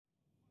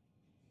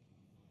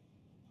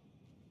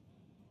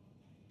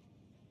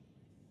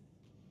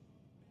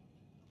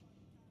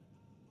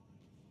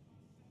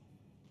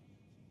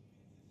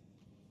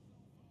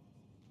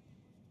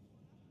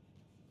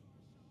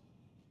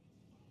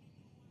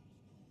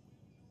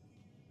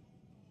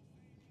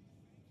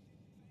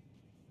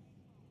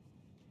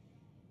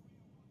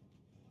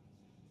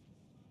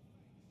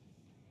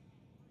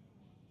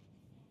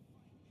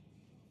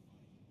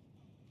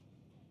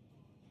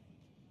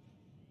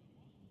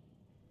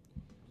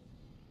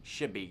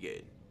Should be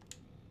good.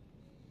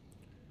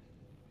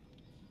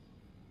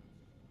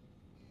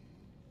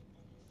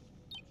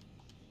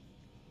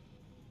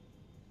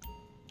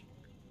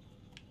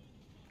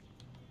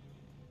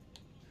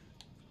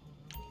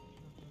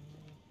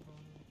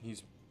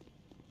 He's...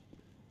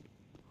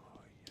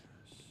 Oh, yes.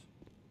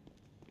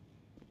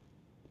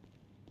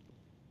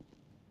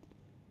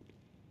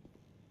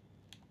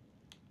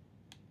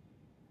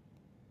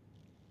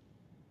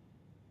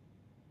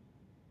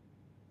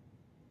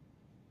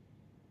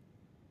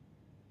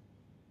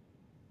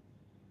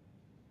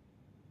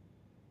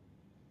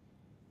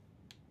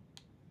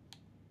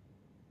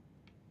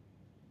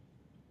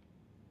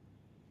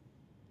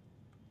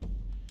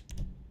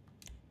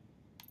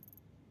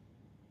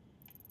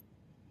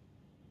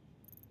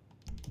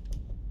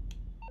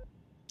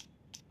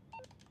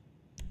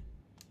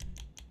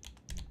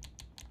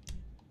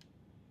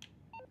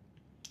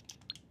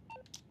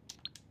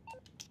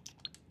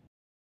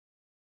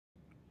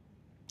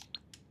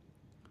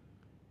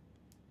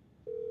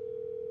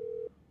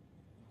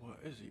 What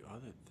is the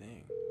other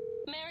thing?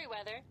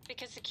 Merryweather,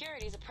 because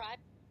security's a private.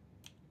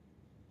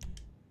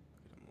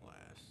 Look at him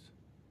last.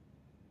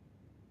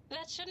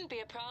 That shouldn't be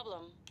a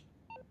problem.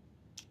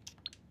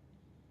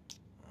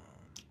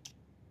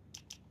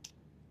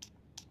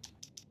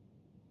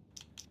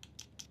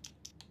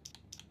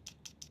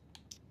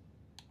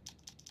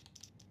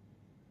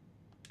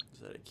 Is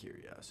that a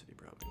curiosity?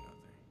 Probably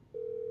nothing.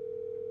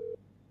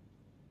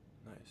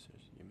 Nice.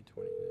 Give me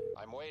 20.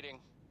 I'm waiting.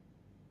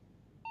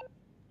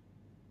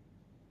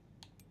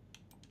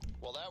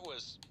 Well, that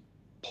was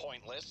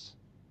pointless.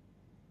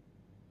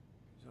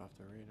 He's off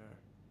the radar.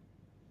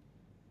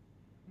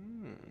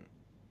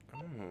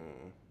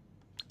 Oh.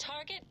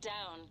 Target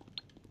down.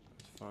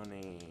 That's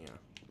funny.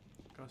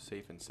 Look how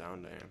safe and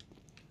sound I am.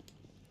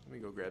 Let me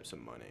go grab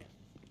some money.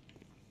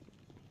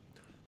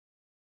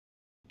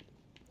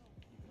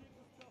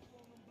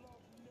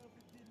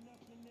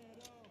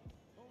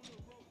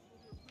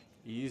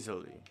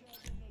 Easily.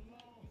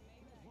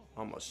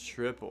 Almost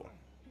triple.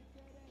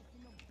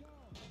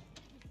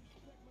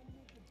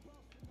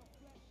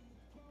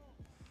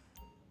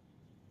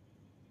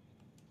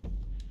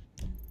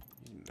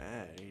 He's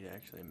mad. He's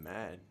actually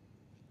mad.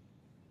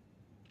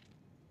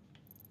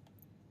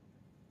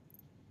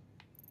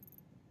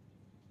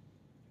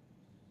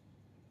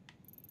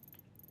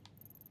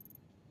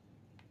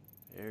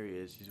 There he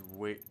is. He's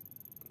wait.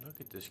 Look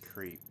at this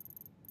creep.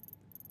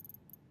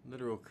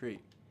 Literal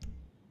creep.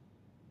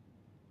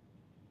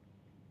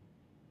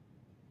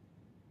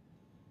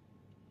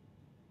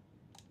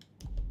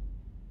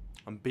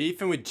 I'm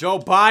beefing with Joe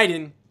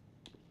Biden.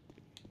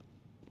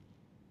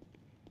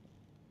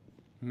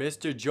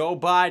 Mr. Joe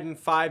Biden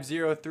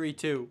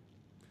 5032.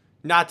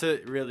 Not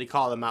to really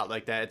call him out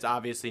like that. It's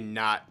obviously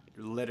not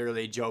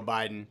literally Joe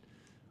Biden.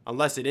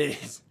 Unless it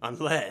is.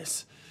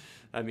 Unless.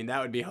 I mean,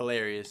 that would be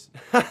hilarious.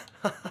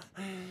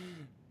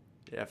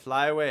 Yeah,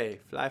 fly away.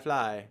 Fly,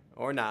 fly.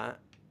 Or not.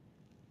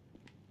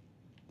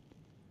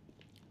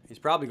 He's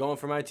probably going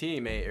for my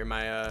teammate or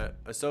my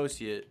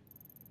associate.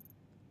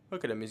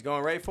 Look at him. He's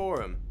going right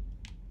for him.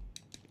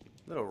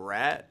 Little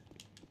rat.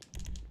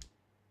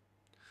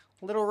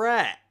 Little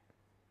rat.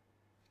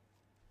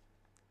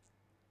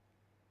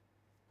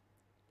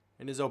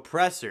 And his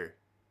oppressor.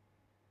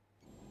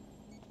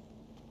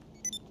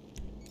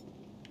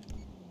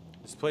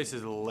 This place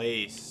is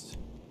laced.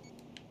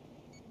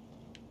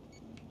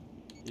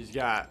 He's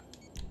got...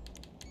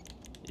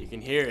 You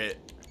can hear it.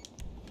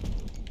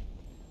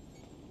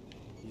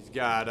 He's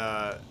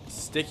got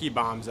sticky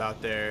bombs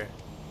out there.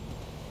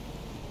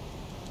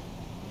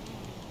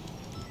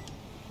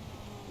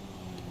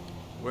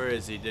 Where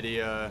is he? Did he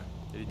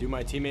do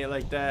my teammate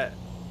like that?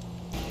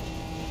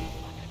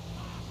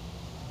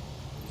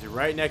 Is he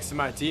right next to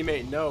my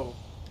teammate? No.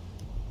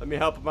 Let me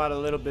help him out a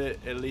little bit,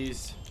 at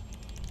least.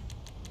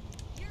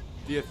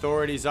 The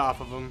authorities off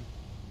of him.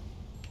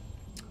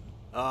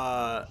 Hey,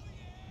 how's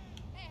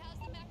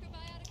the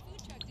macrobiotic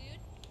food truck, dude?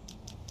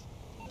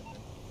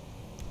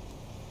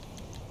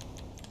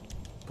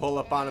 Pull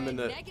up on him in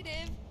the...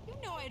 Negative. You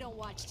know I don't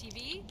watch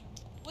TV.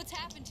 What's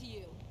happened to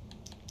you?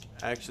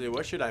 Actually,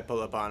 what should I pull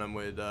up on him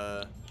with?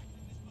 Saturday?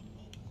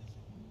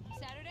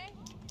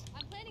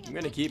 I'm planning on... I'm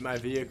gonna keep my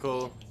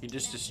vehicle. He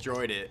just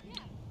destroyed it,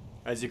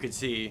 as you can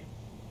see.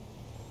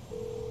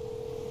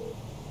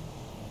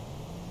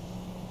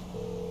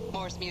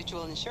 Morse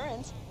Mutual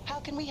Insurance.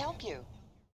 How can we help you?